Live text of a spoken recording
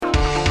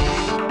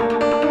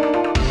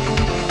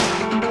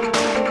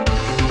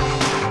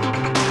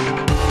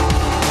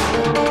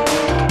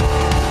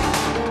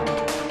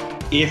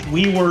If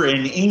we were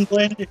in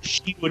England,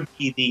 she would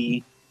be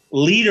the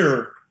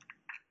leader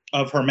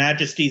of Her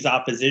Majesty's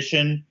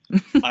opposition.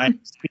 I'm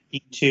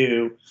speaking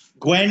to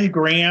Gwen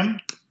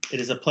Graham. It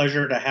is a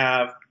pleasure to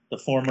have the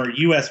former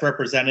U.S.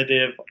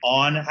 representative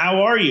on.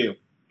 How are you?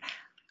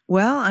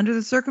 Well, under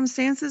the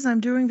circumstances, I'm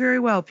doing very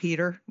well,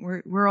 Peter.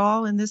 We're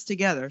all in this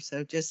together,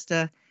 so just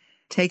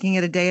taking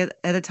it a day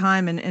at a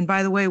time. And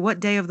by the way,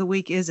 what day of the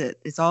week is it?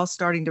 It's all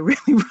starting to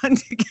really run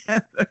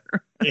together.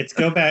 It's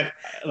go back.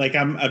 Like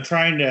I'm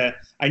trying to.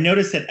 I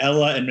noticed that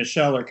Ella and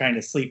Michelle are kind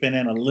of sleeping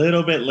in a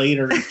little bit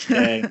later each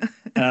day,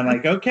 and I'm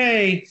like,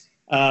 okay,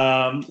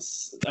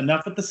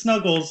 enough with the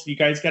snuggles. You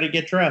guys got to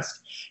get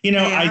dressed. You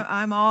know, hey,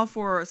 I'm all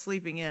for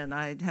sleeping in.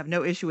 I have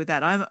no issue with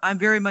that. I'm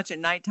very much a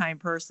nighttime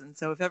person.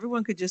 So if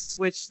everyone could just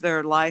switch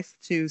their life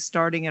to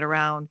starting at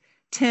around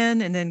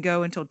 10 and then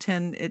go until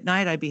 10 at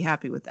night, I'd be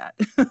happy with that.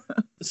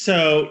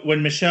 So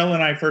when Michelle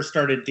and I first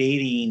started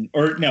dating,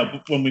 or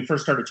no, when we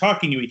first started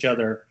talking to each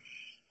other,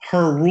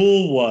 her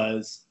rule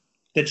was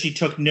that she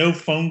took no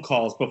phone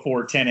calls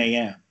before 10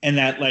 a.m.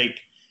 And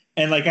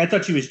I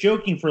thought she was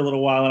joking for a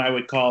little while, and I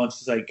would call and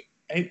she's like,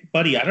 hey,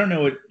 buddy, I don't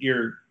know what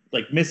you're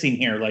like missing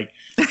here. Like,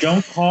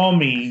 don't call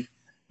me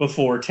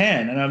before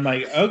 10. And I'm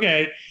like,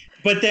 okay.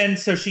 But then,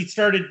 so she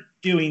started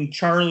doing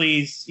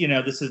Charlie's,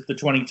 this is the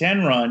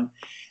 2010 run.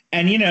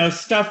 And,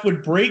 stuff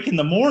would break in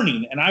the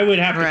morning and I would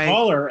have to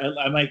call her.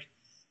 I'm like,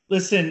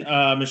 listen,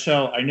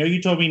 Michelle, I know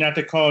you told me not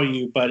to call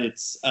you, but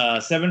it's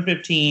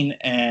 7:15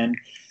 and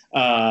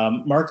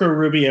Marco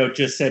Rubio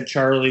just said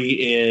Charlie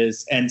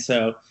is. And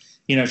so,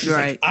 she's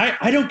like,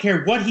 I don't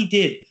care what he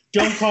did.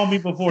 Don't call me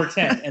before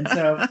 10. And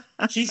so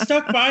she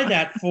stuck by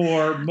that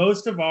for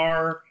most of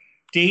our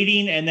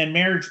dating and then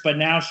marriage. But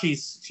now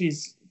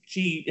she's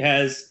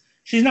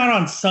not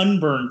on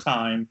sunburn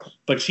time,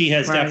 but she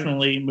has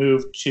definitely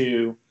moved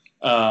to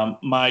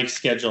my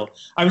schedule.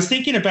 I was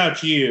thinking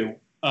about you.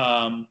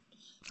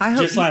 I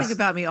hope you think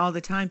about me all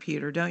the time,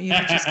 Peter, don't you?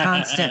 Just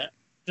constant.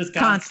 Just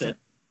constant.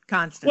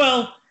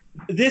 Well,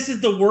 this is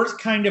the worst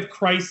kind of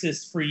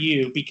crisis for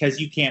you because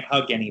you can't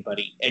hug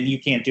anybody and you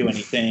can't do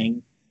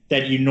anything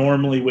that you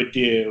normally would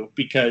do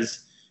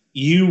because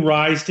you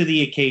rise to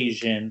the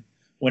occasion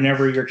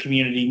whenever your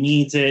community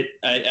needs it.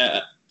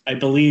 I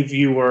believe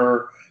you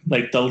were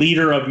like the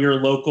leader of your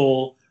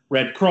local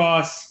Red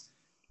Cross.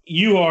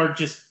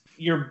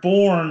 You're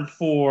born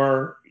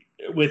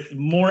with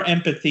more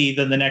empathy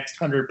than the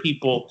next 100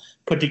 people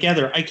put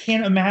together. I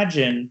can't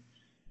imagine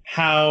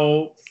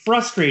how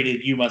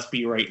frustrated you must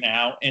be right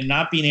now and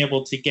not being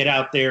able to get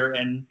out there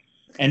and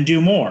do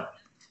more.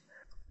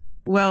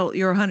 Well,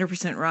 you're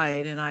 100%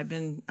 right. And I've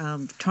been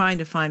trying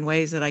to find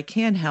ways that I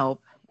can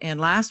help. And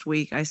last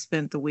week, I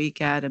spent the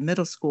week at a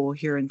middle school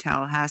here in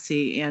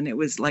Tallahassee, and it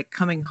was like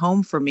coming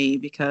home for me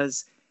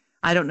because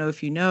I don't know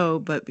if you know,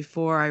 but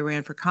before I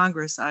ran for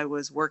Congress, I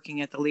was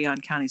working at the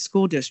Leon County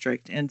School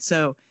District. And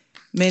so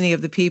many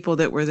of the people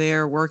that were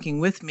there working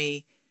with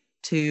me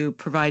to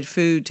provide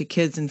food to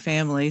kids and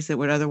families that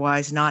would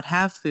otherwise not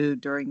have food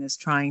during this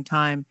trying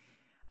time,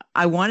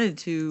 I wanted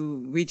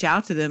to reach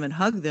out to them and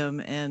hug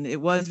them. And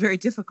it was very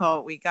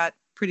difficult. We got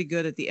pretty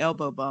good at the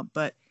elbow bump,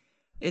 but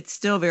it's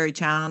still very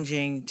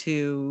challenging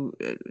to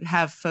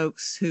have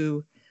folks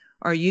who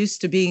are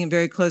used to being in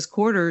very close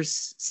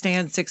quarters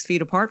stand 6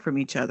 feet apart from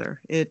each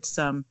other. It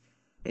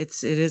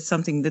is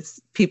something that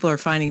people are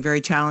finding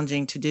very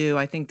challenging to do.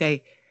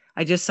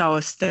 I just saw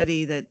a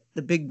study that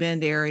the Big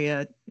Bend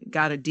area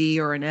got a D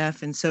or an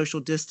F in social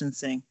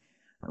distancing,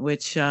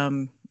 which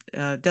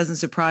doesn't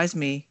surprise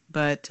me,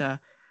 but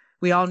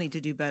we all need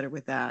to do better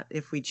with that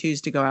if we choose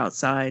to go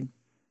outside.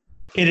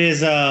 It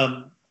is,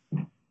 I'm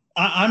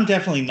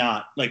definitely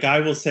not. Like, I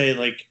will say,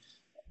 like,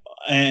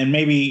 and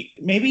maybe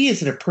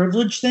is it a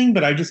privilege thing,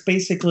 but I just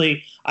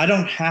basically, I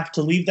don't have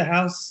to leave the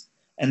house.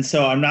 And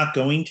so I'm not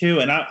going to,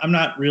 and I'm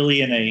not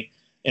really in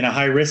a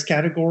high risk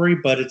category,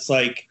 but it's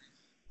like,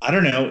 I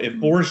don't know if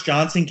Boris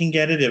Johnson can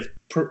get it, if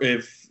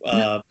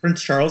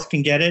Prince Charles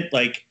can get it,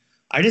 like,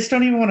 I just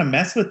don't even want to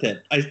mess with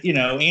it.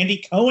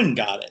 Andy Cohen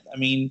got it. I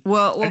mean,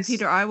 well,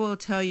 Peter, I will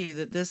tell you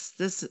that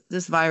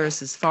this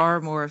virus is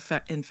far more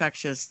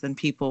infectious than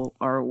people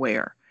are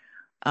aware.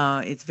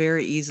 It's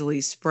very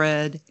easily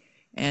spread,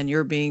 and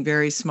you're being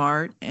very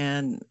smart.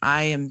 And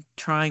I am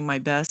trying my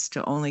best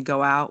to only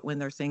go out when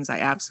there are things I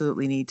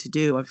absolutely need to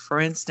do. For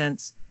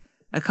instance,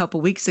 a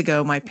couple weeks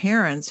ago, my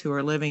parents, who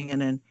are living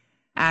in an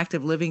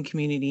active living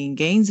community in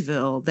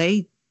Gainesville,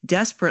 they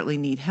desperately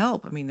need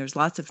help. I mean, there's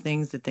lots of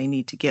things that they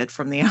need to get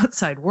from the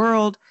outside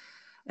world.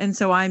 And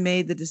so I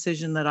made the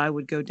decision that I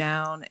would go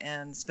down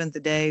and spent the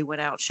day,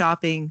 went out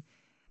shopping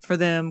for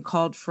them,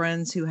 called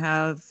friends who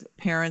have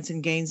parents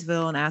in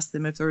Gainesville and asked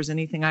them if there was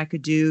anything I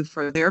could do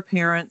for their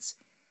parents.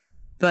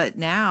 But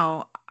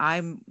now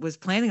I was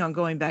planning on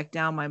going back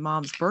down. My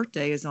mom's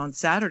birthday is on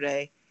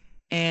Saturday,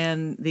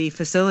 and the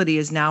facility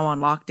is now on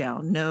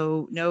lockdown.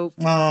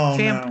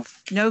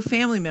 No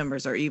family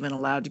members are even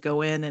allowed to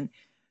go in. And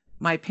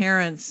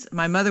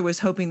my mother was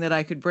hoping that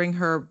I could bring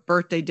her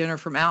birthday dinner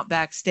from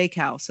Outback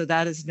Steakhouse. So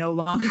that is no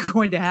longer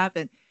going to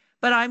happen.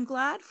 But I'm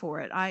glad for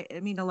it. I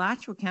mean,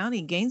 Alachua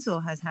County, Gainesville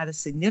has had a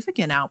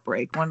significant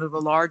outbreak, one of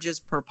the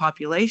largest per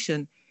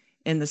population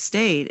in the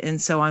state.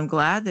 And so I'm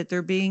glad that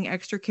they're being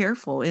extra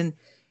careful in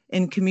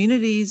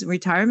communities,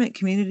 retirement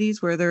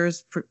communities where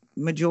there's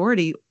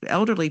majority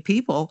elderly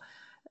people.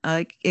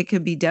 It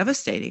could be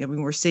devastating. I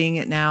mean, we're seeing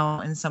it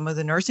now in some of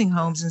the nursing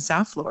homes in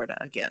South Florida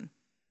again.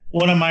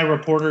 One of my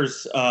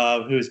reporters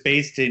who is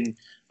based in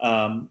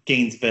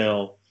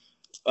Gainesville,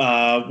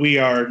 we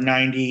are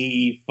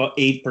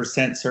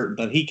 98% certain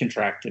that he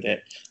contracted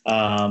it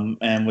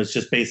and was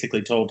just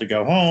basically told to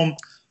go home,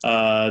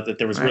 that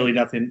there was really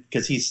nothing,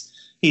 because he's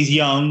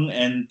young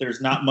and there's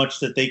not much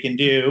that they can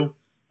do.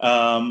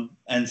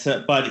 And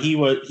so, but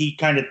he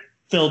kind of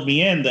filled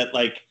me in that,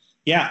 like,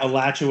 yeah,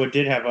 Alachua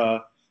did have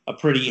a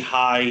pretty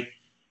high,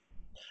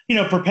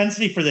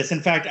 propensity for this.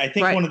 In fact, I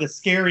think one of the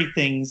scary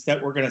things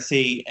that we're going to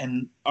see,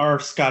 and our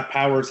Scott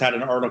Powers had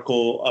an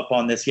article up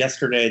on this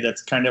yesterday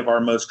that's kind of our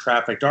most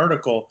trafficked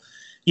article.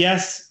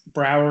 Yes,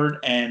 Broward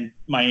and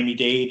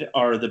Miami-Dade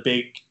are the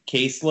big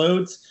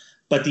caseloads,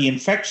 but the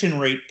infection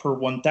rate per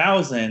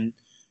 1,000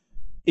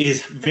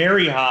 is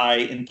very high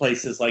in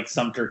places like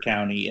Sumter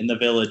County, in the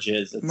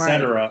villages, et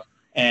cetera. Right.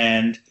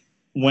 And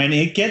when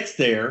it gets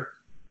there,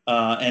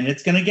 and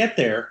it's going to get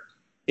there,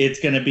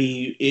 it's going to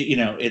be,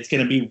 it's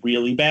going to be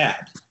really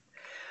bad.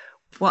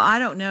 Well, I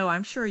don't know.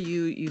 I'm sure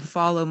you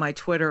follow my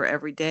Twitter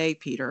every day,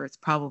 Peter. It's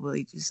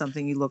probably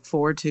something you look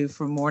forward to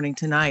from morning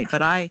to night.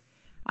 But I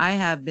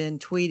have been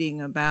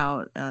tweeting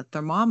about a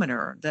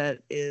thermometer that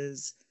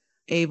is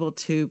able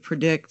to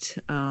predict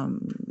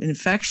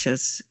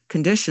infectious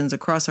conditions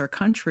across our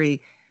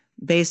country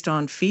based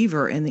on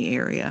fever in the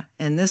area.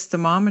 And this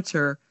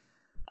thermometer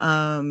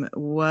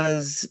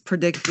was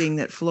predicting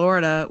that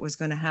Florida was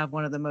going to have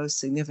one of the most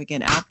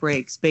significant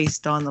outbreaks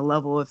based on the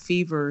level of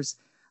fevers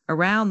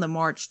around the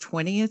March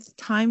 20th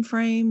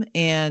timeframe.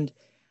 And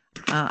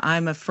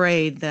I'm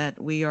afraid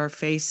that we are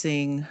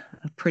facing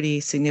a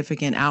pretty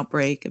significant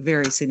outbreak, a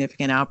very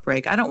significant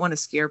outbreak. I don't want to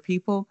scare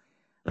people,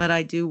 but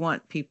I do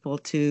want people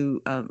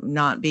to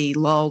not be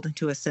lulled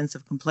into a sense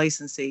of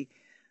complacency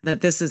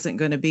that this isn't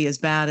going to be as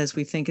bad as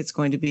we think it's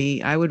going to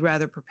be. I would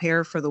rather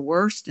prepare for the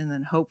worst and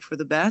then hope for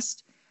the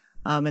best.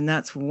 And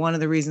that's one of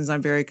the reasons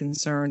I'm very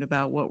concerned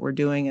about what we're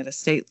doing at the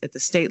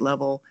state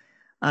level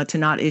to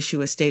not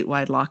issue a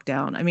statewide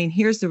lockdown. I mean,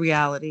 here's the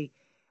reality.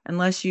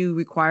 Unless you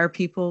require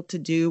people to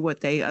do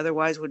what they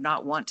otherwise would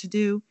not want to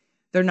do,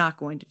 they're not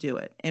going to do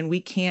it. And we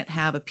can't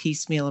have a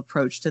piecemeal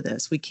approach to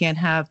this. We can't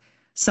have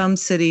some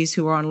cities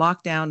who are on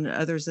lockdown and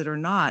others that are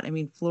not. I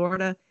mean,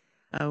 Florida,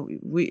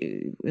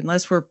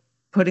 unless we're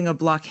putting a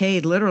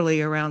blockade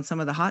literally around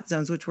some of the hot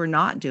zones, which we're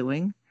not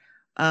doing,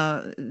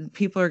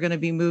 people are going to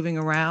be moving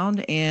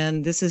around,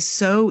 and this is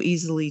so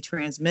easily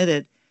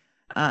transmitted,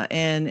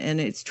 and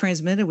it's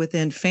transmitted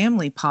within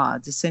family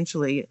pods,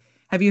 essentially.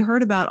 Have you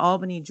heard about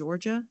Albany,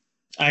 Georgia?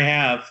 I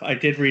have. I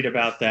did read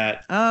about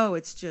that. Oh,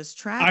 it's just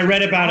tragic. I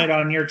read about it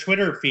on your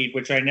Twitter feed,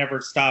 which I never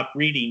stopped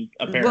reading,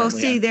 apparently. Well,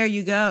 see, there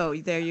you go.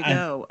 There you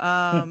go.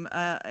 And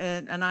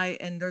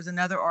there's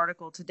another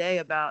article today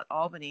about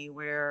Albany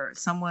where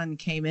someone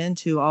came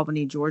into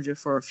Albany, Georgia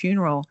for a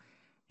funeral,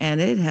 and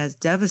it has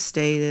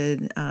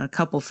devastated a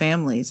couple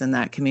families in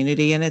that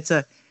community. And it's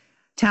a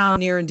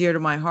town near and dear to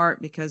my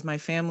heart because my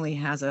family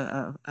has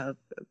a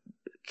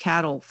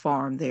cattle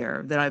farm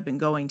there that I've been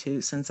going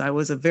to since I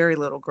was a very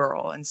little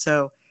girl. And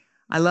so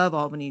I love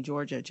Albany,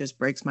 Georgia. It just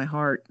breaks my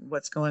heart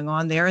what's going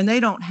on there. And they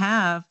don't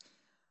have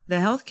the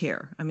health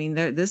care. I mean,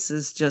 this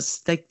is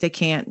just, they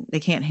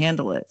can't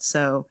handle it.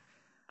 So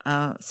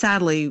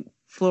sadly,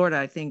 Florida,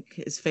 I think,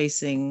 is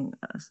facing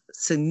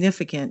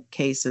significant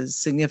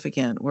cases,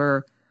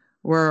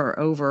 We're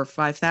over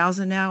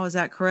 5,000 now. Is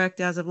that correct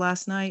as of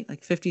last night?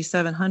 Like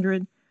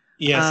 5,700?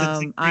 Yes,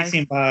 it's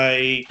increasing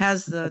by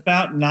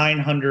about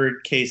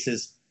 900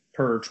 cases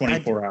per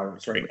 24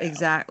 hours right now.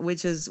 Exactly,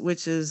 which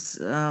is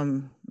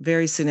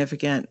very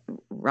significant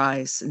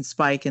rise and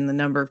spike in the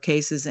number of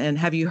cases. And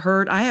have you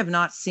heard? I have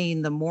not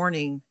seen the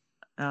morning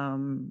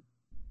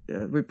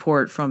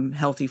report from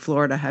Healthy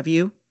Florida. Have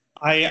you?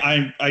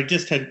 I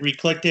just had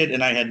re-clicked it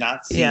and I had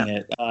not seen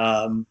it.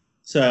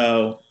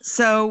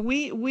 So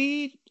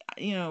we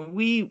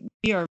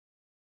are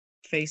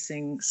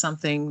facing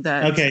something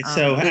that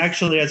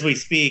actually, as we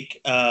speak,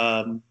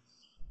 I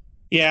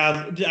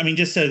mean,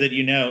 just so that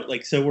you know,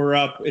 like, so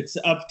it's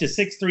up to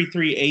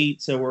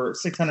 6,338, so we're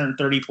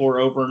 634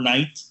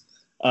 overnight,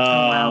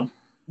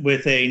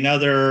 with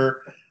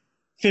another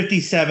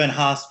 57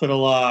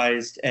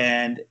 hospitalized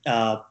and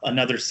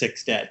another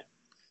 6 dead.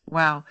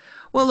 Wow.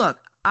 Well,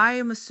 look, I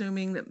am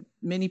assuming that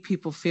many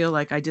people feel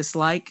like I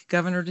dislike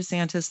Governor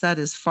DeSantis. That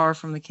is far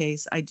from the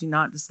case. I do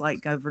not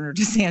dislike Governor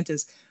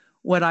DeSantis.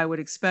 What I would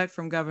expect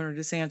from Governor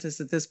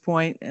DeSantis at this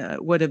point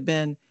would have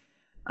been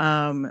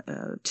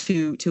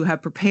to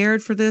have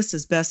prepared for this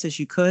as best as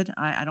you could.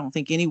 I don't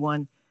think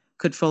anyone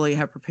could fully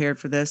have prepared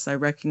for this. I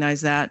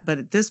recognize that. But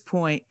at this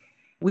point,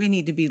 we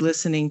need to be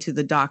listening to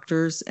the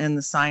doctors and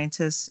the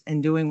scientists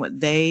and doing what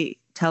they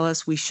tell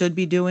us we should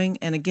be doing.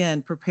 And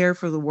again, prepare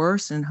for the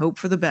worst and hope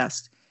for the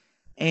best.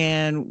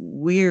 And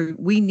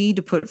we need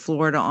to put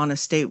Florida on a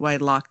statewide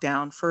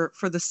lockdown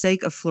for the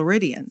sake of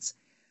Floridians.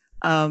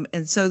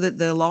 And so that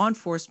the law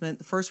enforcement,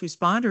 the first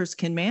responders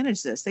can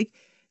manage this.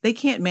 They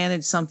can't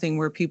manage something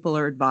where people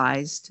are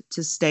advised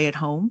to stay at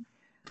home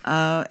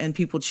and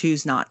people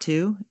choose not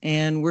to.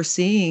 And we're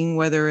seeing,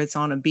 whether it's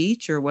on a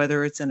beach or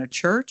whether it's in a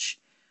church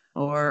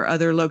or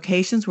other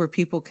locations where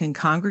people can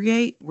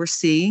congregate, we're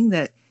seeing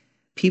that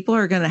people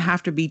are going to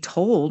have to be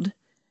told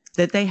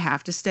that they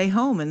have to stay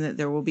home and that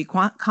there will be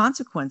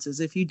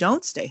consequences if you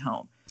don't stay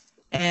home.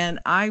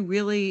 And I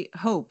really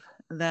hope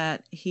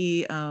that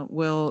he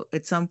will,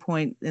 at some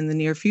point in the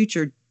near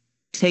future,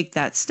 take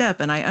that step.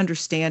 And I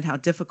understand how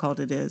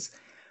difficult it is,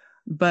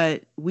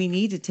 but we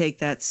need to take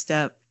that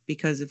step,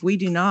 because if we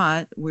do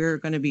not, we're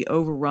going to be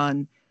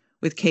overrun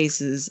with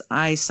cases.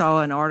 I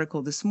saw an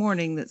article this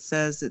morning that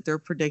says that they're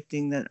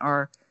predicting that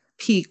our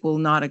peak will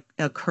not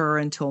occur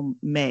until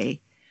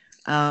May.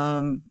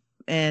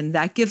 And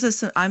that gives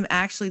us, I'm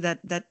actually,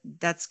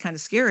 that's kind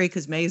of scary,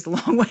 because May is a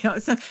long way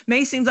off.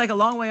 May seems like a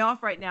long way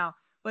off right now,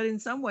 but in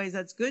some ways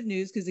that's good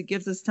news, because it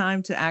gives us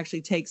time to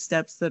actually take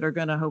steps that are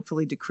going to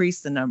hopefully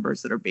decrease the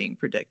numbers that are being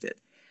predicted.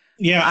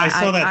 Yeah, I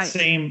saw that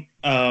same,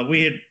 I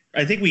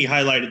think we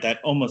highlighted that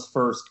almost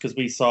first, because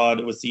we saw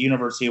it was the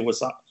University of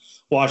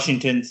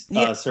Washington's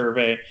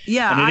survey.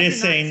 Yeah, and I did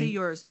not see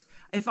yours.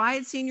 If I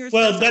had seen yours,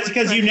 well, that's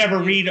because you never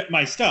read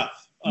my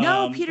stuff.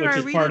 No, Peter, I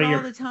read it all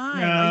the time.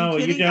 No, are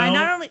you kidding? don't. I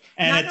not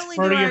only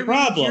part do of your I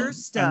problem. read your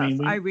stuff,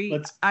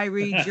 I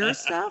read your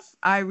stuff.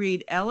 I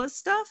read Ella's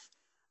stuff.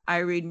 I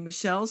read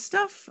Michelle's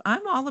stuff.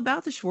 I'm all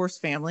about the Schorsch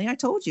family. I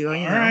told you. All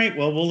right.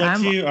 Well, we'll let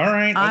you. All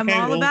right. I'm okay,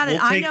 all about it.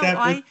 We'll take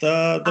that with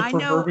the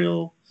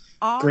proverbial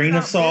grain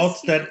of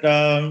salt biscuit.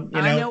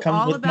 That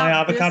comes with my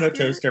avocado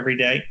toast every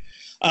day.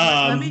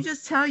 Let me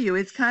just tell you,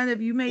 it's kind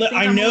of, you may think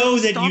I know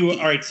that you.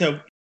 All right.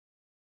 So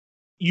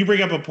you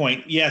bring up a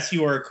point. Yes,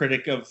 you are a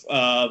critic of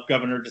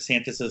Governor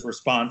DeSantis's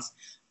response.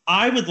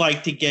 I would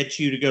like to get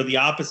you to go the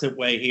opposite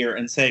way here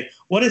and say,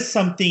 what is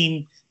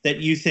something that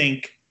you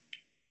think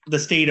the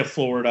state of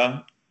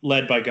Florida,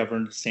 led by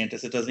Governor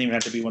DeSantis, it doesn't even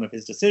have to be one of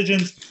his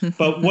decisions,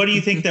 but what do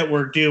you think that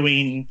we're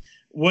doing?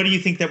 What do you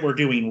think that we're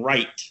doing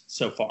right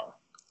so far?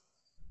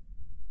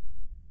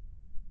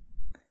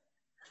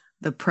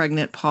 The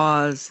pregnant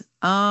pause.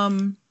 You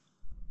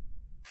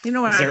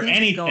know what? Is there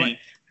anything?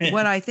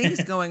 What I think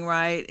is going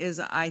right is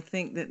I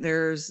think that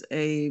there's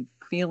a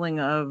feeling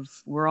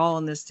of we're all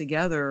in this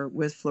together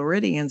with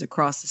Floridians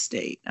across the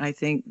state. I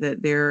think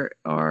that there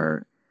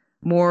are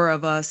more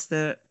of us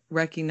that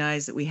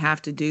recognize that we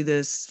have to do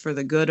this for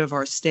the good of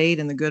our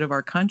state and the good of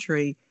our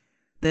country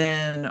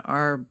than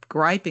are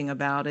griping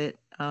about it,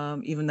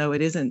 even though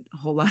it isn't a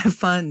whole lot of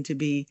fun to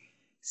be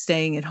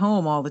staying at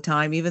home all the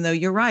time, even though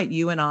you're right.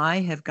 You and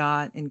I have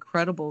got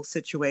incredible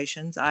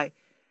situations.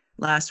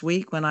 Last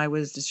week when I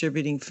was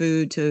distributing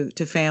food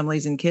to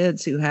families and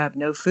kids who have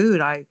no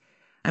food, I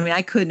mean,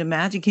 I couldn't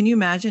imagine. Can you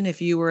imagine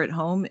if you were at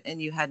home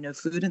and you had no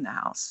food in the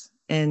house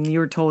and you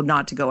were told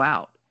not to go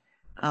out?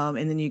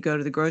 And then you go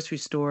to the grocery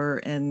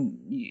store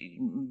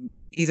and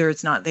either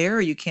it's not there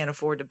or you can't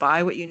afford to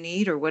buy what you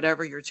need or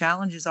whatever your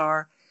challenges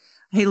are.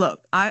 Hey,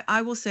 look,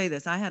 I will say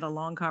this. I had a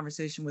long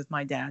conversation with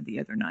my dad the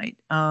other night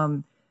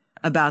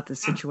about the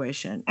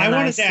situation. I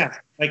wanted to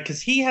ask,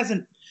 because he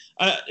hasn't,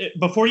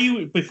 before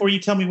you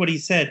tell me what he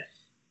said,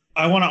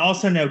 I want to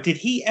also know, did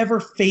he ever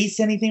face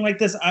anything like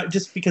this?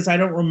 Just because I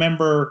don't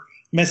remember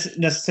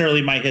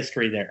necessarily my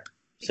history there.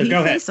 So go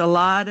ahead. He faced a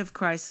lot of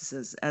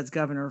crises as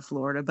governor of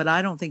Florida, but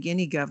I don't think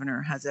any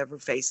governor has ever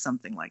faced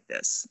something like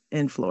this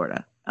in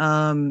Florida.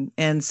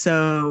 And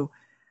so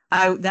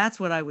that's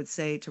what I would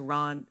say to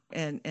Ron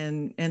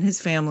and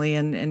his family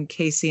and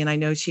Casey. And I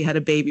know she had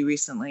a baby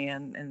recently,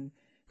 and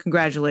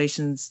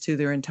congratulations to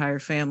their entire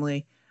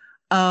family.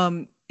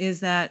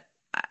 Is that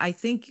I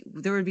think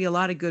there would be a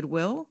lot of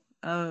goodwill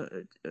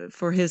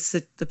for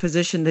the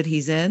position that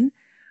he's in.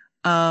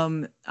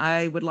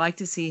 I would like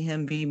to see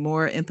him be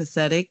more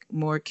empathetic,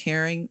 more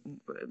caring,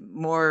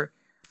 more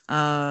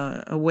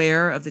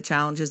aware of the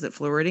challenges that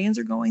Floridians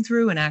are going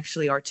through and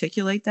actually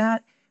articulate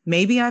that.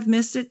 Maybe I've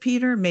missed it,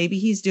 Peter. Maybe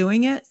he's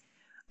doing it.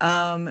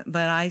 But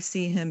I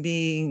see him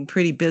being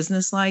pretty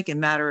businesslike and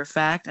matter of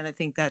fact. And I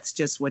think that's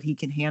just what he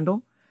can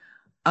handle.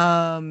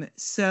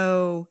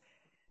 So,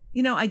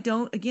 I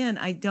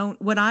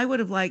don't, what I would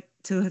have liked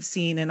to have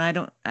seen, and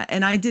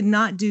I did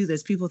not do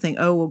this. People think,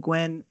 oh, well,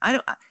 Gwen,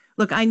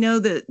 look, I know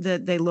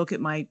that they look at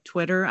my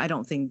Twitter. I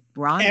don't think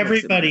Ron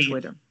looks at my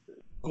Twitter.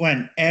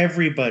 Gwen,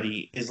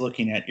 everybody is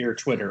looking at your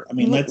Twitter. I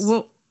mean,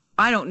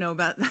 I don't know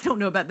about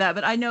that,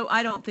 but I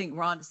don't think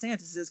Ron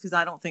DeSantis is, because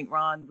I don't think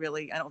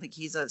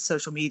he's a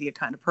social media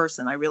kind of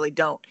person. I really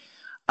don't.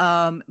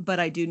 But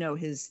I do know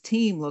his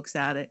team looks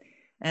at it.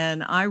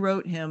 And I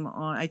wrote him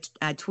I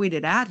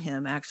tweeted at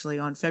him actually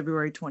on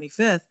February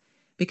 25th,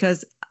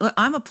 because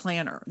I'm a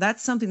planner.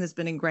 That's something that's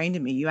been ingrained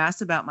in me. You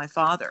asked about my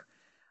father.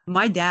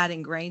 My dad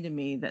ingrained in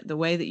me that the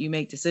way that you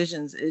make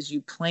decisions is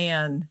you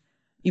plan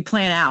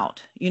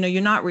out.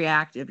 You're not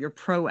reactive, you're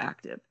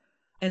proactive.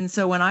 And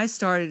so when I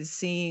started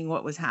seeing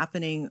what was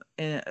happening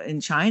in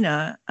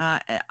China,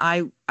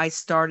 I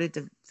started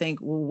to think,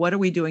 well, what are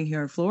we doing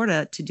here in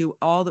Florida to do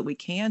all that we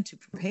can to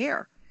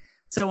prepare?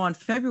 So on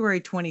February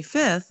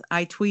 25th,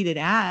 I tweeted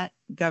at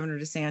Governor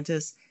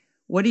DeSantis,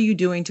 what are you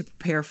doing to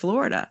prepare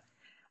Florida?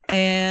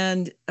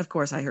 And of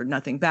course, I heard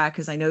nothing back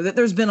because I know that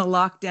there's been a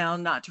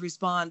lockdown not to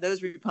respond.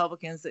 Those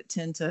Republicans that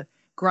tend to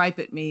gripe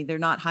at me, they're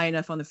not high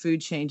enough on the food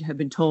chain to have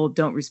been told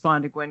don't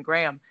respond to Gwen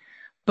Graham.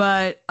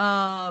 But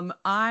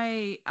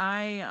I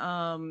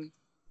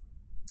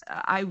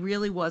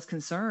really was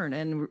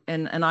concerned,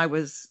 and I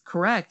was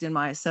correct in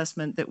my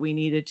assessment that we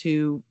needed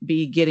to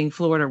be getting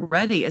Florida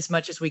ready as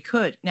much as we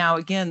could. Now,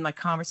 again, my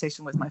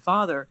conversation with my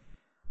father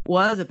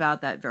was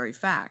about that very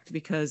fact,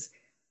 because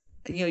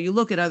you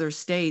look at other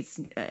states,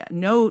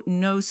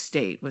 no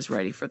state was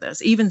ready for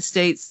this. Even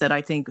states that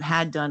I think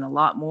had done a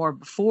lot more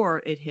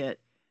before it hit,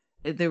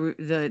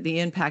 the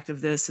impact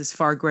of this is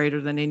far greater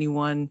than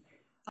anyone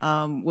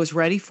was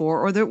ready for,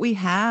 or that we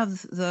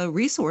have the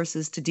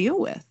resources to deal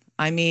with.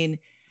 I mean,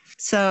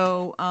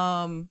 so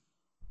I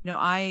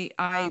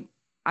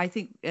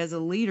think as a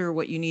leader,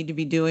 what you need to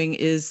be doing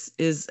is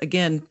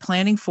again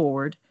planning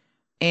forward.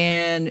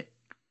 And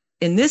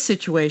in this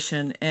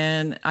situation,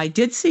 and I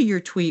did see your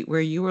tweet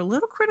where you were a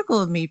little critical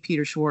of me,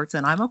 Peter Schorsch,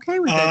 and I'm okay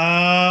with it.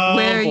 Oh,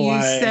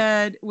 you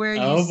said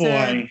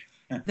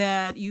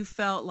that you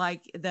felt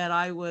like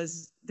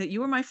that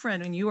you were my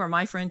friend, and you are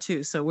my friend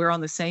too. So we're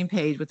on the same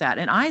page with that.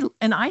 And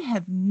I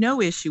have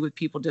no issue with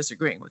people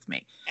disagreeing with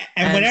me.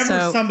 And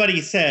whenever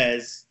somebody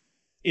says,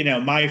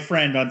 my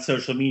friend on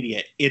social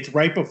media, it's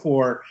right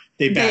before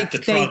they back the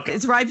truck.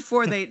 It's right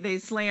before they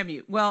slam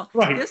you. Well,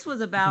 right. This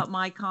was about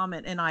my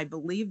comment, and I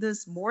believe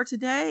this more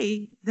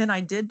today than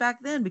I did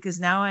back then, because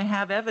now I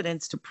have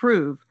evidence to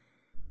prove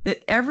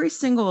that every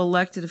single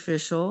elected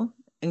official,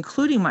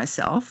 including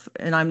myself,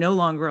 and I'm no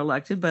longer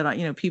elected, but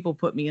people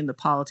put me in the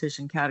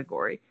politician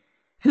category,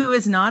 who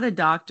is not a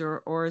doctor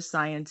or a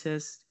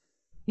scientist,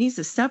 needs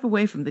to step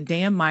away from the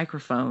damn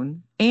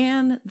microphone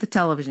and the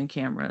television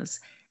cameras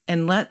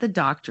and let the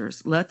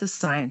doctors, let the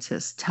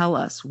scientists tell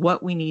us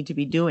what we need to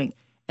be doing.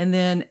 And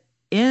then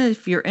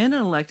if you're in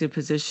an elected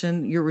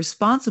position, you're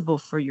responsible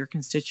for your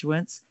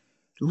constituents.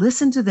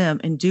 Listen to them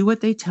and do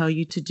what they tell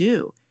you to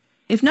do.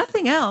 If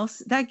nothing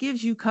else, that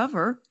gives you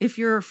cover if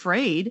you're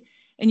afraid.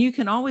 And you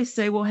can always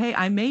say, well, hey,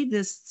 I made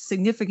this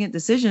significant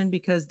decision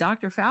because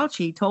Dr.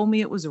 Fauci told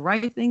me it was the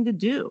right thing to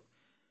do.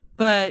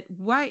 But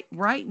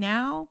right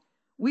now,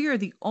 we are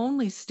the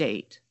only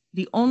state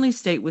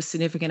with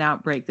significant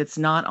outbreak that's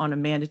not on a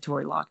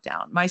mandatory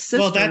lockdown. My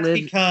sister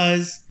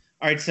because,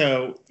 all right,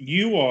 so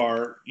you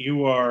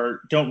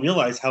don't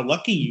realize how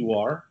lucky you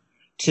are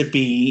to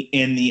be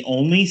in the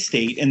only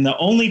state, in the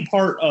only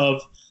part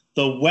of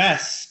the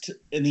West,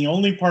 in the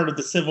only part of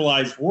the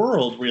civilized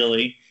world,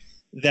 really,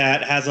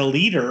 that has a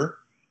leader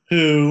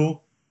who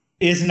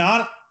is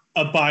not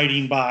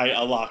abiding by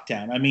a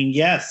lockdown. I mean,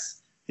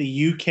 yes,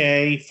 the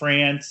UK,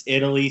 France,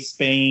 Italy,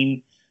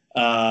 Spain,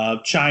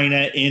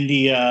 China,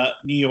 India,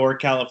 New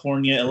York,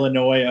 California,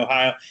 Illinois,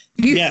 Ohio.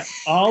 Yes,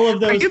 all of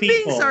those people. Are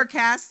you being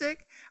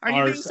sarcastic?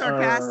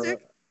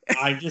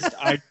 I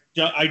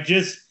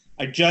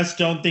just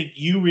don't think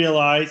you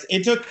realize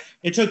it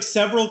took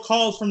several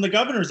calls from the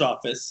governor's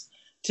office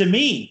for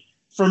me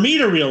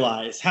to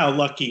realize how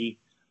lucky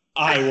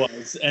I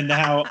was and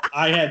how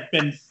I had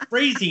been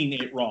phrasing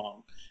it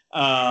wrong.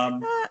 Let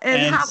me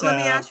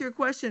ask you a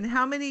question.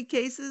 How many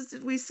cases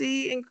did we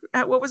see?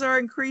 What was our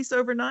increase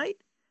overnight?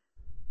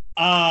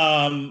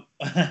 They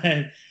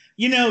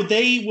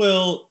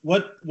will.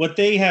 What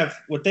they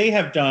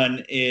have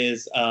done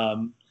is,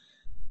 I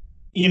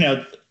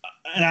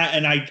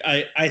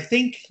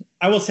think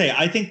I will say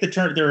I think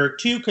there are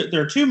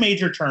two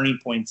major turning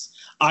points,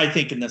 I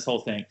think, in this whole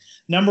thing.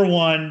 Number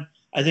one,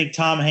 I think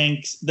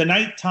the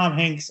night Tom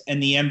Hanks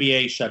and the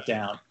NBA shut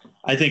down,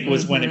 I think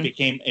was when it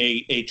became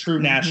a true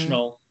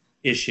national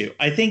issue.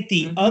 I think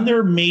the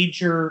other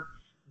major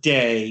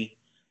day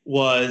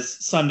was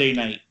Sunday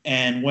night,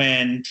 and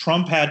when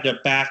Trump had to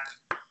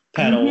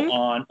backpedal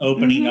on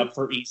opening up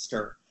for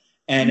Easter,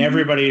 and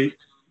everybody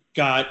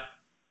got,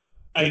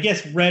 I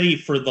guess, ready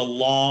for the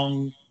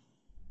long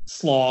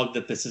slog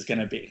that this is going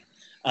to be.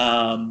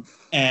 And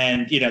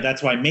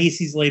that's why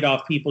Macy's laid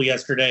off people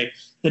yesterday.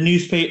 The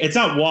newspaper, it's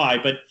not why,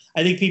 but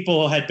I think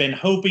people had been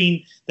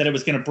hoping that it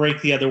was going to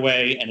break the other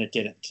way, and it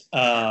didn't.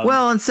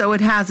 And so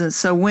it hasn't.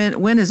 So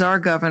when is our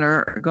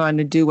governor going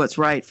to do what's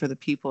right for the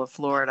people of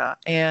Florida?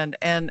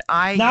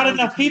 Not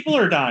enough people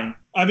are dying.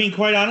 I mean,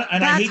 quite honest.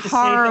 And that's I hate to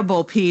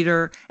horrible,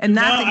 Peter. And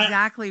that's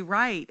exactly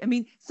right. I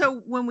mean, so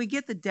when we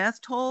get the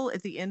death toll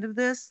at the end of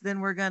this,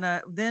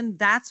 then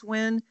that's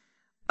when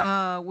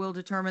we'll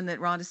determine that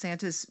Ron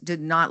DeSantis did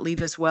not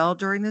lead us well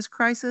during this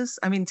crisis.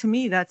 I mean, to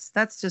me, that's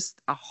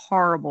just a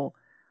horrible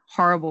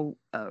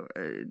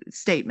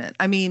statement.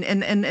 I mean,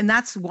 and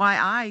that's why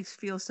I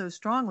feel so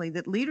strongly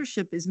that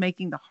leadership is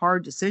making the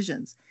hard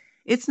decisions.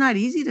 It's not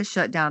easy to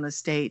shut down a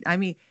state. I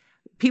mean,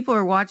 people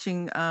are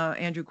watching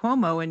Andrew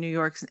Cuomo in New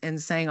York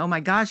and saying, "Oh my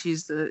gosh,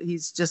 he's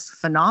just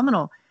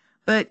phenomenal."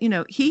 But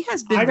he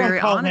has been I don't very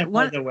call honest. him,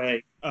 by the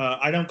way,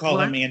 I don't call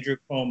him Andrew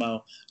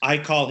Cuomo. I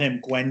call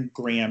him Gwen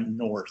Graham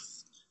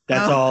North.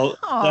 That's all.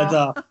 That's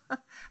all.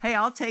 Hey,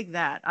 I'll take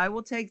that. I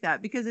will take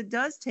that, because it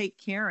does take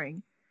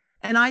caring.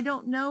 And I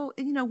don't know,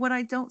 what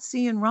I don't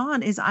see in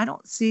Ron is I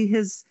don't see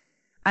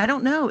I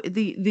don't know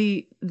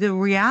the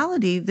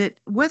reality that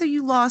whether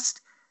you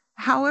lost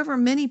however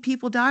many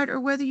people died or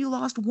whether you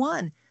lost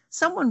one.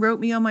 Someone wrote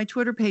me on my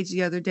Twitter page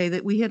the other day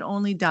that we had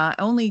only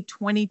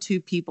 22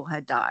 people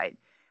had died.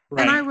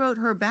 Right. And I wrote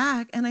her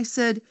back and I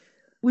said,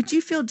 would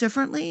you feel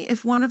differently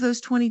if one of those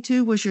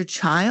 22 was your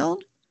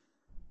child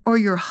or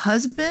your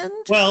husband?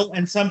 Well,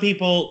 and some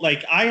people,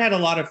 like I had a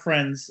lot of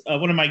friends,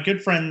 one of my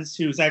good friends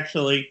who's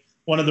actually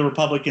one of the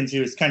Republicans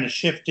who has kind of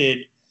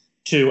shifted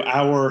to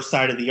our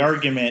side of the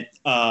argument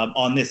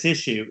on this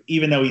issue,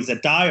 even though he's a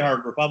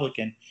diehard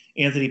Republican,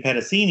 Anthony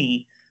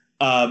Pedicini.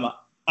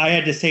 I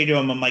had to say to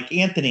him, I'm like,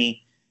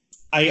 Anthony,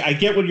 I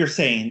get what you're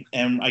saying.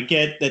 And I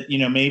get that,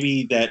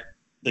 maybe that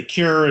the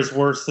cure is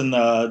worse than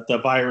the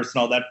virus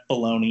and all that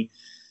baloney.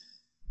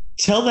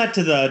 Tell that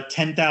to the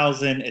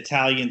 10,000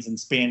 Italians and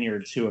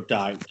Spaniards who have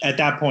died. At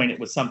that point, it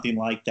was something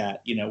like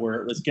that,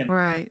 where it was getting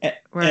right.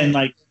 And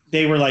like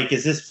they were like,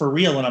 "Is this for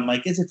real?" And I'm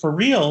like, "Is it for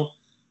real?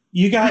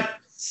 You got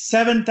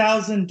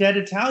 7,000 dead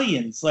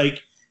Italians.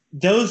 Like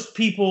those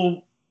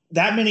people,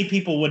 that many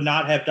people would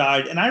not have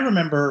died." And I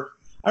remember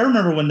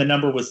when the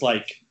number was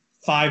like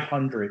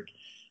 500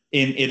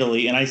 in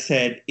Italy, and I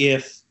said,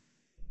 if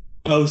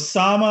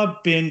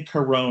Osama bin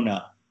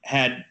Corona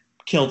had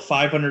killed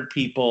 500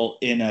 people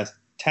in a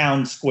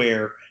town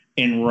square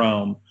in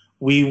Rome,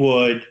 we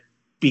would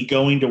be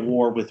going to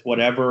war with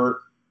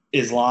whatever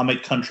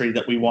Islamic country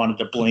that we wanted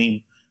to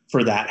blame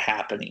for that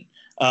happening.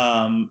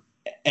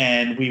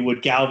 And we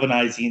would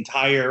galvanize the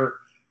entire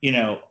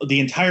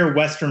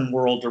Western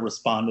world to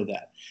respond to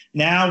that.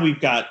 Now we've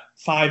got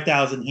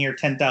 5,000 here,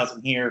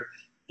 10,000 here,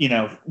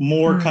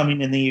 more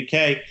coming in the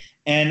UK.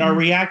 And our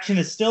reaction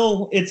is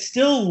still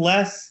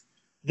less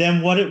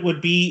than what it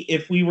would be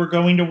if we were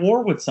going to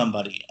war with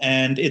somebody.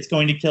 And it's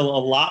going to kill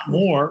a lot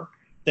more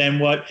than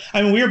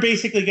we're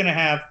basically going to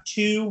have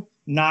 2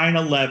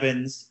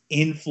 9/11s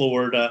in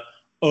Florida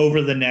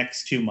over the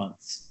next 2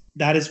 months.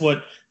 That is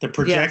what the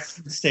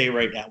projections say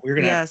right now. We're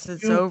going to have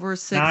it's over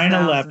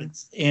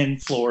 9/11s in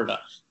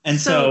Florida. And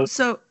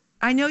so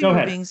I know you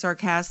were being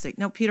sarcastic.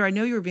 No, Peter, I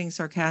know you were being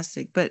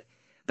sarcastic, but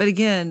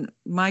again,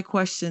 my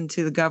question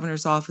to the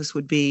governor's office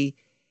would be,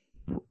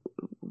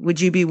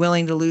 would you be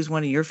willing to lose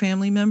one of your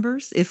family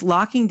members? If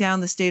locking down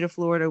the state of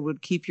Florida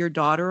would keep your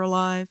daughter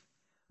alive,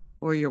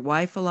 or your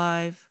wife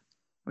alive,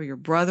 or your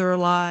brother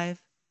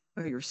alive,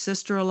 or your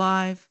sister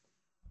alive,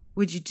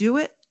 would you do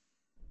it?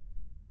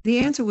 The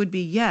answer would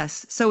be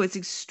yes. So it's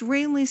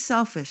extremely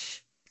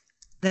selfish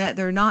that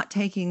they're not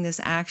taking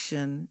this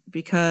action,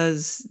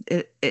 because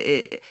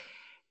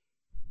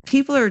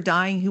people are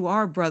dying who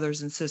are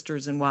brothers and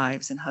sisters and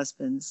wives and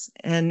husbands.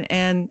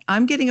 And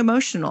I'm getting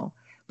emotional.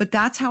 But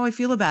that's how I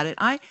feel about it.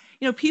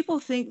 People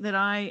think that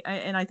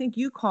and I think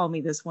you called me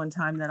this one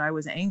time that I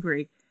was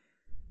angry.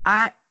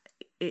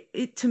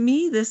 To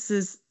me, this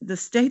is the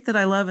state that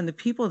I love and the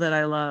people that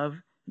I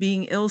love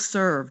being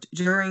ill-served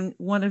during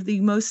one of the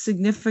most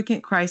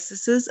significant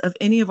crises of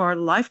any of our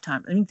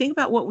lifetime. I mean, think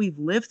about what we've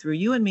lived through.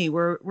 You and me,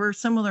 we're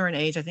similar in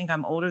age. I think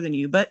I'm older than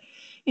you, but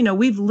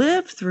we've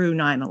lived through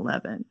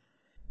 9/11.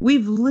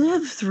 We've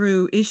lived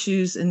through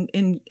issues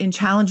and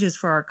challenges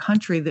for our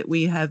country that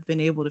we have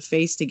been able to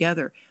face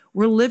together.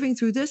 We're living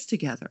through this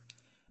together.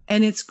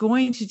 And it's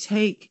going to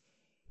take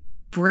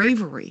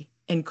bravery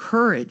and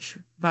courage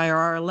by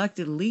our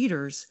elected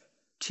leaders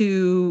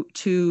to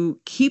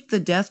keep the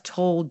death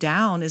toll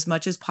down as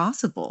much as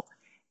possible.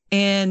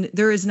 And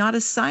there is not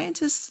a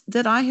scientist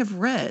that I have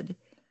read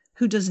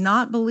who does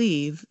not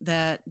believe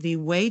that the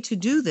way to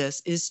do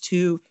this is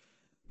to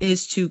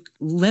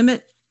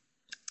limit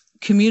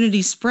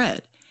community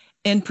spread,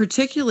 and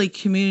particularly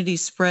community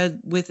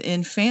spread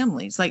within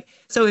families. Like,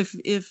 so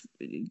if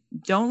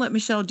don't let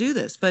Michelle do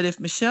this, but if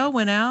Michelle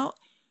went out,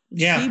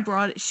 she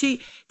brought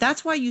it.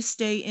 That's why you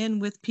stay in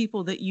with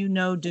people that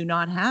do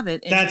not have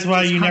it. And that's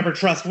why you never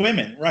trust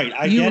women, right?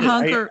 I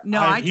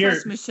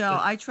trust Michelle.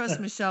 I trust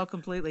Michelle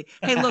completely.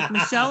 Hey, look,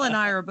 Michelle and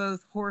I are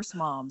both horse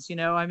moms.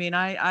 I mean,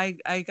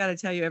 I got to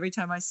tell you, every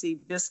time I see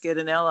Biscuit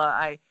and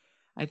Ella,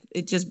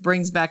 it just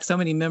brings back so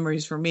many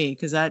memories for me,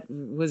 because that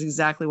was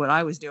exactly what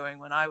I was doing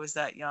when I was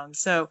that young.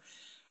 So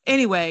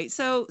anyway,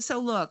 so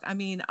look, I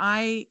mean,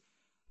 I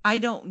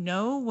don't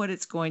know what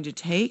it's going to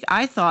take.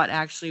 I thought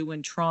actually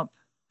when Trump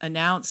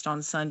announced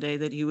on Sunday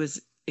that he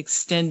was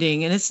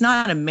extending, and it's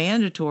not a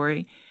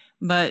mandatory,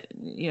 but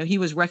he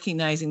was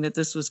recognizing that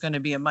this was going to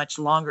be a much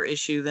longer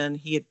issue than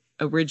he had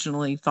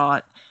originally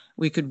thought.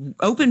 We could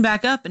open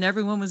back up and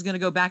everyone was going to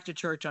go back to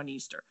church on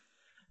Easter.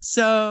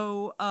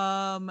 So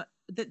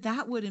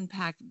that would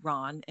impact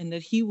Ron, and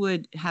that he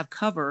would have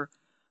cover,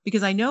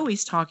 because I know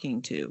he's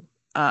talking to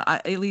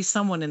at least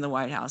someone in the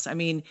White House. I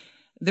mean,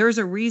 there's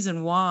a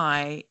reason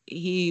why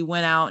he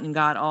went out and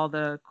got all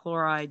the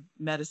chloride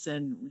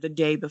medicine the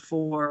day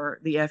before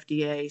the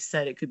FDA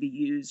said it could be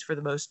used for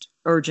the most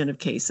urgent of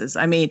cases.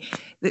 I mean,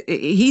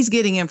 he's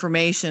getting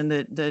information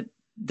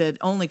that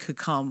only could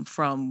come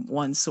from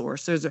one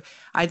source.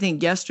 I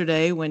think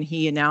yesterday when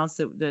he announced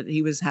that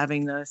he was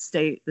having the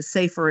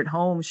safer at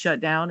home shut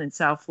down in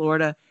South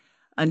Florida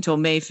until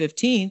May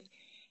 15th,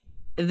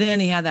 then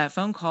he had that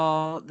phone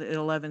call at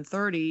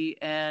 11:30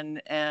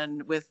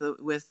 and with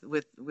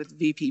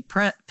VP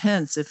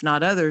Pence, if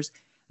not others.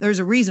 There's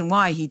a reason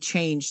why he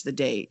changed the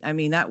date. I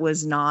mean, that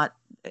was not,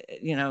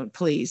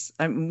 please.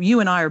 You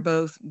and I are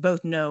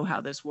both know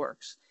how this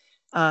works.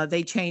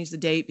 They changed the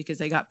date because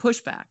they got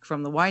pushback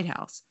from the White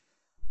House.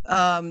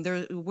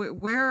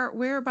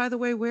 Where, by the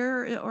way,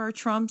 where are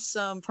Trump's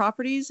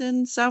properties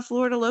in South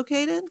Florida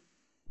located?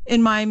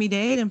 In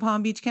Miami-Dade and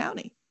Palm Beach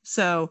County.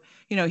 So,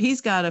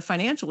 he's got a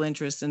financial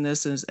interest in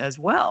this as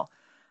well.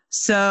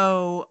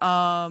 So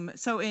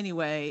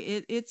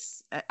anyway,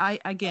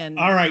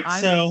 All right.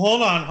 So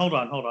hold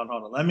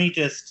on. Let me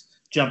just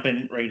jump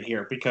in right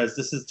here because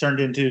this is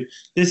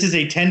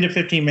a 10 to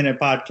 15 minute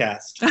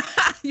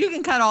podcast. You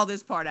can cut all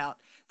this part out.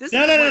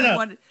 No.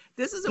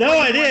 This is what you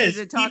wanted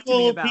to talk to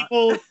me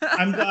about.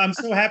 I'm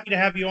so happy to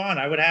have you on.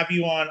 I would have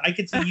you on. I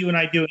could see you and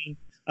I doing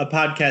a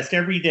podcast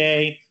every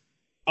day.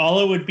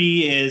 All it would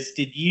be is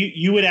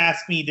you would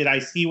ask me, did I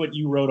see what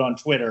you wrote on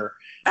Twitter?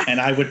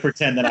 And I would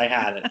pretend that I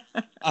had it.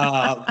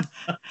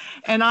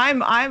 And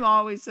I'm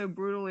always so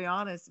brutally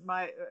honest.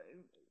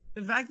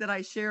 The fact that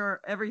I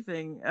share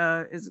everything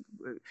is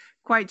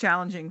quite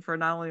challenging for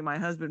not only my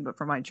husband but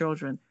for my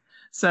children.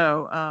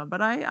 So,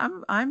 but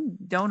I'm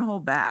don't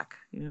hold back.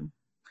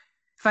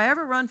 If I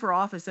ever run for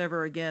office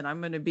ever again, I'm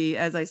going to be,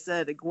 as I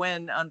said, a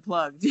Gwen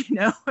unplugged.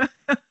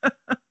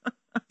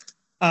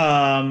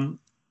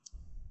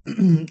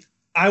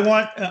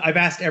 I've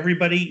asked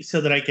everybody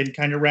so that I can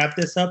kind of wrap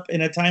this up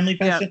in a timely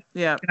fashion.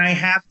 Yeah. Can I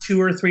have 2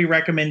 or 3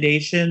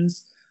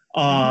 recommendations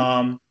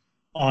on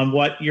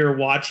what you're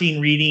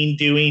watching, reading,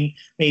 doing,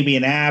 maybe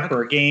an app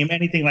or a game,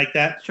 anything like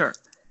that? Sure.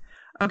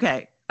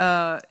 Okay.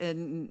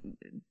 And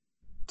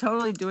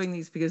totally doing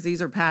these because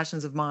these are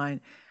passions of mine.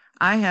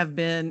 I have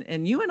been,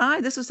 and you and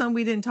I, this is something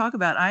we didn't talk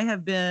about. I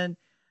have been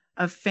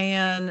a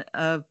fan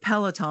of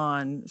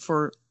Peloton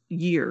for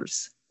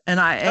years. And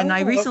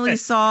I recently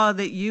saw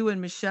that you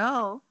and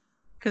Michelle,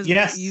 because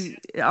you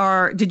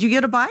are, did you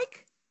get a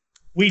bike?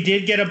 We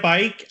did get a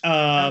bike.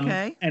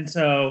 Okay. And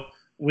so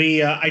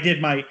I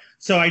did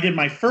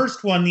my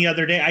first one the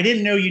other day. I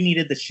didn't know you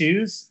needed the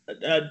shoes.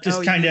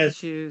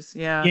 Shoes.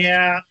 Yeah.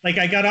 Yeah. Like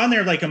I got on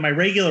there like on my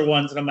regular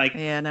ones and I'm like,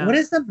 what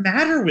is the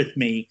matter with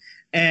me?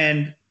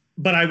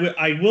 But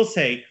I will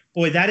say,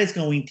 boy, that is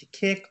going to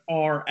kick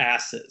our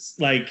asses.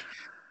 Like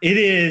it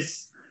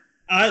is.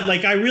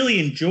 I really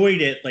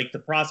enjoyed it, like the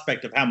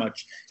prospect of how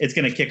much it's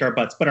going to kick our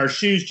butts. But our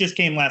shoes just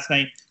came last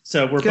night,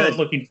 so we're both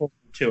looking forward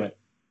to it.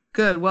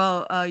 Good.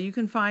 Well,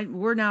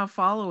 we're now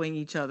following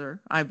each other,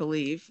 I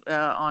believe,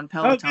 on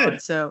Peloton.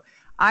 So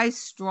I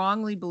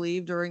strongly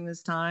believe during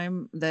this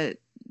time that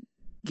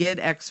get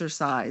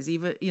exercise,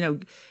 even,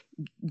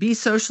 be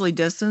socially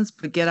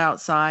distanced, but get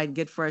outside,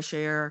 get fresh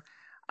air.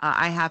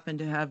 I happen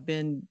to have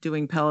been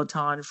doing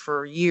Peloton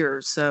for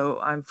years, so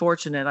I'm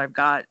fortunate. I've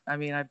got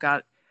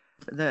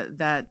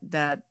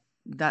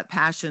that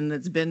passion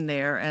that's been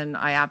there, and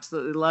I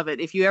absolutely love it.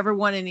 If you ever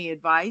want any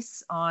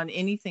advice on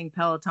anything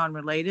Peloton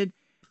related,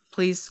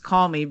 please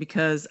call me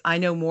because I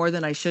know more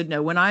than I should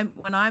know. When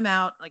I'm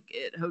out like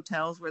at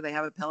hotels where they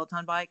have a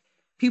Peloton bike,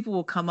 people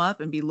will come up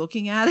and be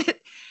looking at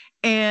it,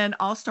 and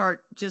I'll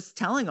start just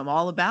telling them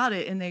all about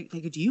it, and they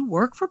go, "Do you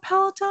work for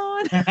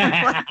Peloton?"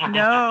 I'm like,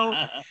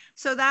 no.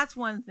 So that's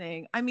one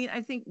thing. I mean,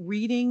 I think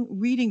reading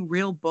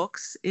real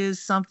books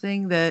is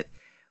something that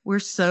we're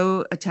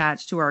so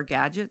attached to our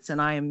gadgets, and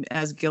I am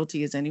as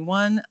guilty as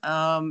anyone,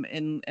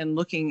 in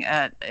looking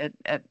at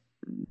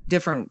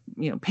different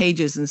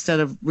pages instead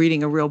of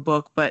reading a real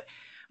book. But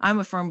I'm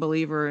a firm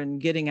believer in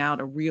getting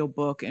out a real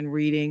book and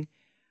reading.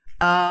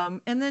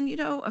 And then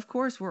of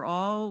course, we're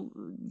all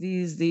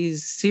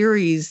these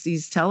series,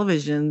 these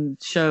television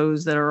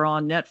shows that are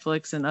on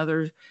Netflix and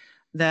others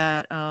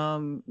that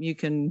you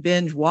can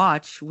binge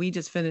watch. We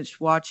just finished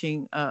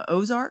watching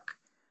Ozark,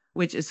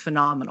 which is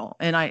phenomenal.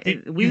 And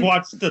we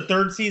watched the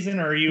 3rd season,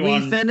 or are you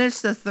on? We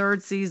finished the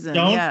 3rd season.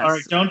 All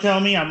right, don't tell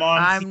me I'm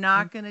on. I'm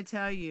not going to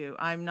tell you.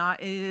 I'm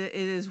not. It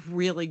is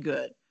really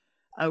good,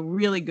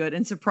 really good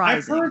and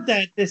surprising. I've heard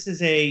that this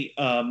is a.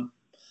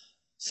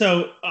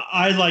 So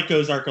I like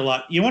Ozark a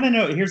lot. You want to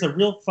know? Here's a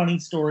real funny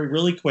story,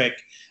 really quick.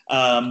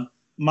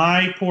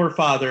 My poor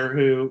father,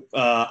 who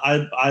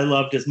I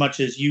loved as much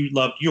as you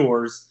loved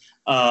yours.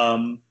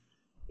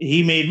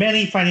 He made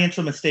many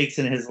financial mistakes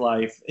in his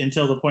life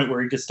until the point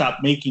where he just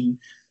stopped making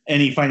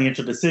any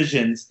financial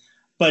decisions.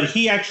 But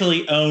he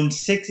actually owned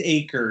 6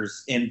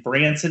 acres in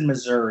Branson,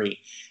 Missouri.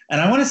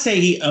 And I want to say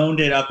he owned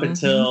it up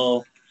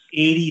until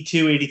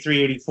 82,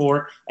 83,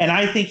 84. And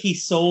I think he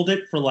sold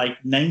it for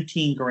like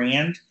 19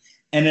 grand.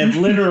 And it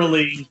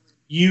literally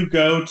you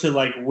go to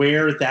like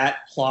where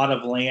that plot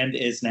of land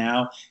is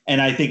now,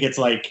 and I think it's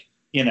like,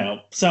 you know,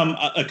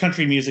 a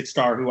country music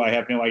star who I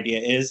have no idea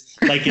is,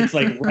 like, it's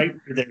like right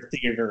where their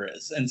theater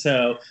is. And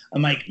so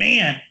I'm like,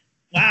 man,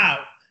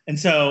 wow. And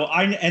so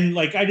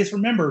I just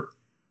remember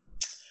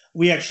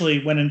we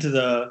actually went into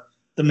the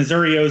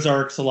Missouri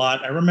Ozarks a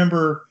lot. I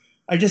remember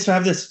I just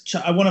have this,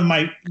 one of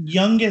my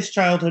youngest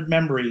childhood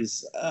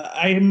memories.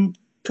 I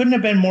couldn't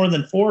have been more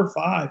than 4 or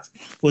 5,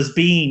 was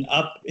being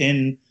up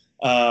in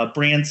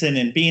Branson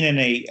and being in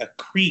a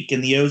creek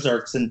in the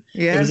Ozarks. And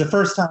it was the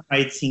first time I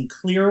had seen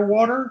clear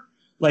water.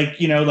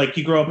 Like, you know, like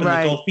you grow up in the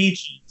Gulf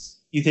beaches,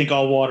 you think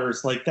all water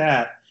is like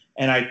that.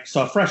 And I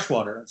saw fresh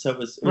water. So it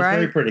was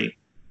very pretty.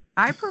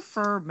 I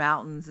prefer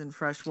mountains and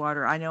fresh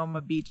water. I know I'm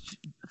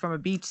from a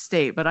beach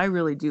state, but I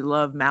really do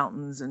love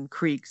mountains and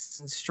creeks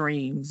and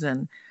streams.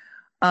 And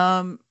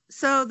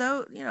so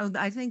though, you know,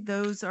 I think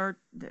those are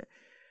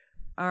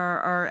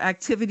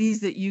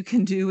activities that you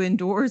can do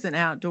indoors and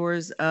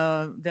outdoors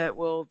that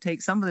will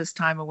take some of this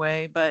time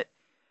away. But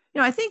you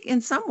know, I think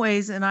in some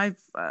ways, and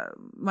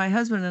my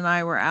husband and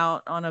I were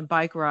out on a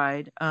bike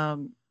ride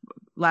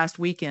last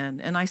weekend,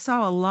 and I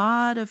saw a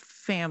lot of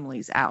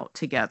families out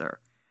together.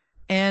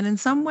 And in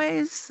some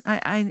ways,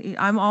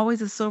 I'm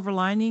always a silver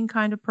lining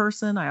kind of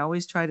person. I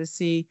always try to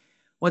see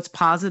what's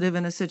positive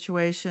in a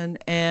situation.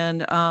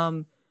 And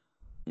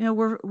you know,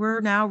 we're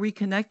now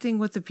reconnecting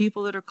with the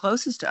people that are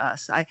closest to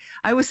us.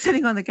 I was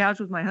sitting on the couch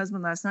with my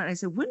husband last night, and I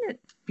said, wouldn't it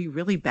be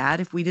really bad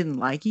if we didn't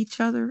like each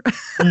other?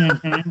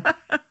 Mm-hmm.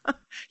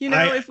 You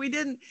know, if we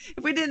didn't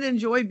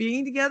enjoy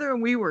being together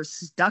and we were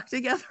stuck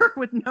together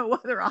with no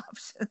other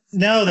options.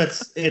 No,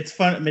 it's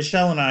fun.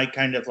 Michelle and I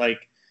kind of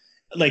like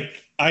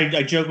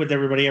I joke with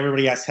everybody.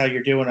 Everybody asks how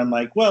you're doing. I'm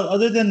like, well,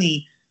 other than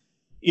the,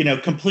 you know,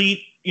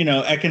 complete, you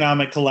know,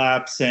 economic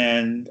collapse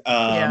and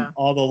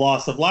all the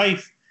loss of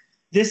life,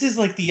 this is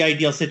like the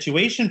ideal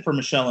situation for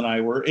Michelle and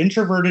I. We're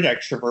introverted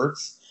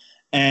extroverts,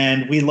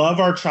 and we love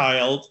our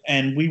child,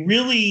 and we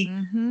really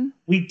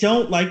we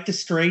don't like to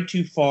stray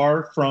too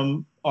far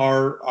from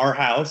our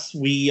house.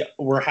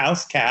 We're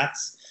house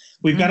cats.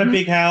 We've got a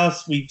big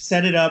house. We've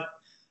set it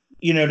up,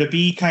 you know, to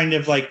be kind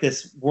of like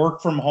this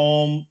work from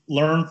home,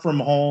 learn from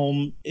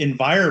home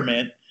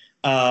environment.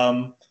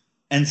 And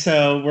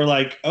so we're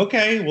like,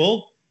 okay,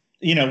 well,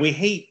 you know, we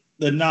hate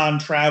the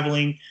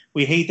non-traveling.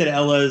 We hate that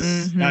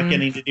Ella's not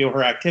getting to do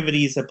her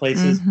activities at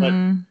places, but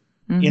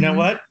you know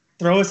what?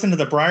 Throw us into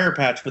the briar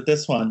patch with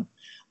this one.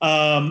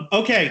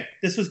 Okay,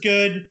 this was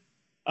good.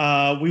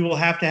 We will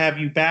have to have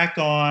you back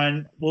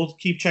on. We'll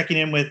keep checking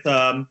in with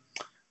the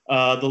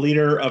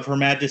leader of Her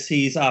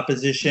Majesty's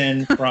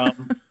opposition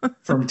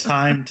from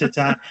time to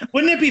time.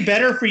 Wouldn't it be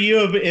better for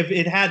you if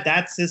it had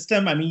that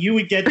system? I mean, you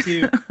would get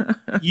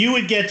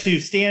to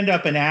stand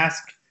up and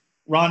ask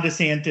Ron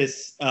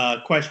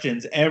DeSantis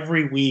questions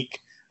every week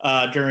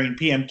during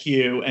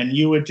PMQ, and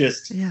you would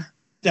just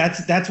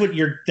that's what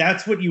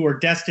you were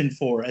destined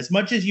for. As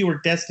much as you were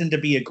destined to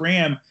be a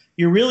Graham,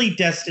 you're really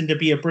destined to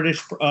be a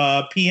British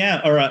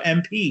PM or a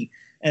MP.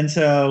 And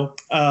so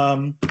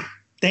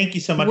thank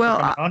you so much for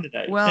coming on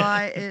today. Well,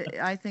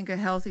 I think a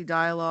healthy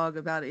dialogue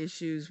about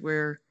issues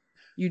where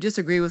you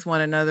disagree with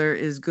one another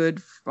is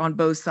good on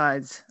both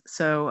sides.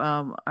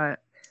 So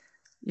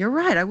you're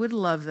right. I would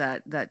love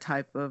that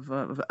type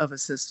of a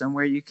system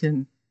where you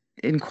can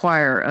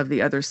inquire of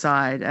the other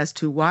side as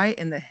to why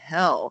in the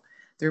hell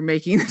they're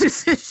making the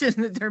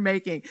decision that they're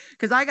making.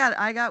 Because I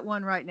got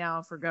one right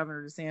now for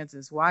Governor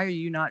DeSantis. Why are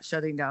you not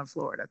shutting down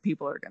Florida?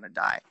 People are going to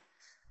die.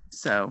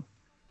 So,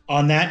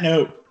 on that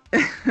note,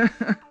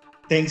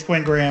 thanks,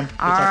 Gwen Graham.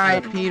 All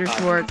right, Peter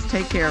Schorsch.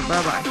 Take care.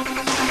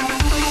 Bye-bye.